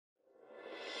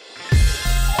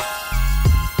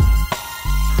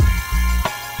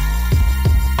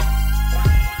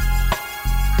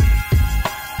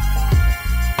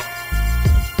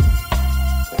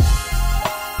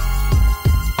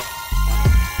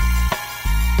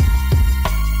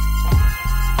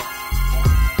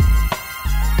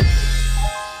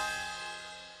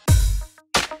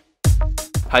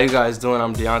How you guys doing?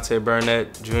 I'm Deontay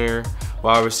Burnett, Jr.,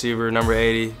 wide receiver, number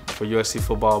 80 for USC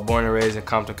football, born and raised in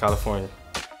Compton, California.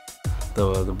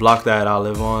 The block that I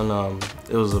live on,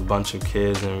 it was a bunch of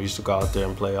kids, and we used to go out there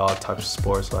and play all types of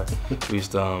sports. Like we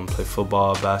used to play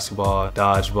football, basketball,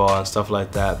 dodgeball, and stuff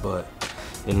like that. But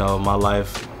you know, my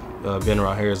life being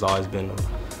around here has always been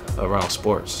around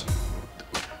sports.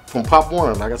 From Pop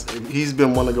Warner, like I said, he's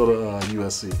been wanting to go to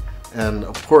USC, and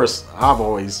of course, I've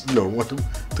always wanted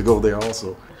to go there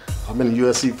also. I've been a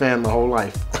USC fan my whole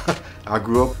life. I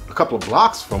grew up a couple of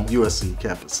blocks from USC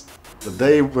campus. The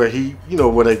day where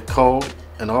where they called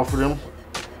and offered him,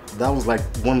 that was like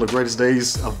one of the greatest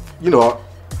days of, I don't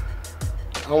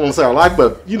want to say our life,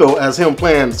 but, as him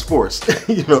playing sports,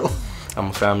 I'm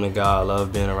a family guy. I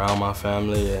love being around my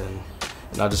family, and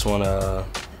I just want to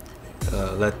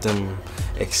let them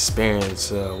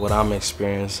experience what I'm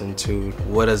experiencing too.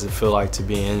 What does it feel like to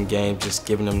be in game, just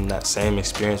giving them that same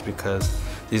experience, because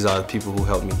these are the people who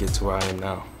helped me get to where I am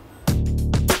now.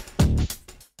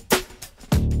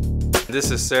 This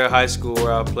is Sarah High School,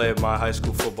 where I played my high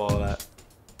school football at.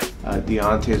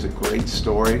 Deontay is a great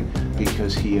story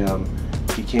because he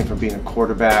came from being a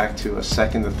quarterback to a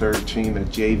second to third team, a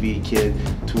JV kid,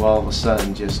 to all of a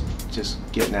sudden just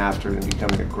getting after it and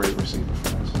becoming a great receiver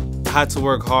for us. I had to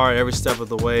work hard every step of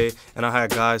the way, and I had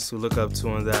guys who look up to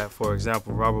him that, for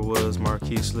example, Robert Willis,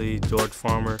 Marquise Lee, George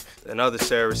Farmer, and other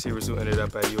Sarah receivers who ended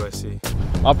up at USC.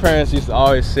 My parents used to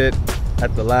always sit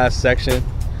at the last section.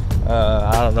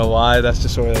 I don't know why, that's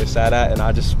just where they sat at, and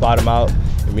I just spot them out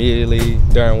immediately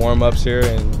during warm-ups here.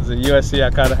 And at USC, I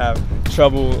kind of have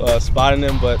trouble spotting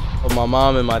them, but my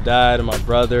mom and my dad and my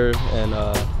brother and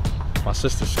my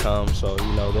sisters come, so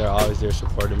they're always there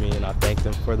supporting me, and I thank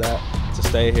them for that. To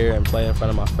stay here and play in front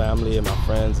of my family and my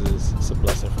friends is a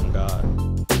blessing from God.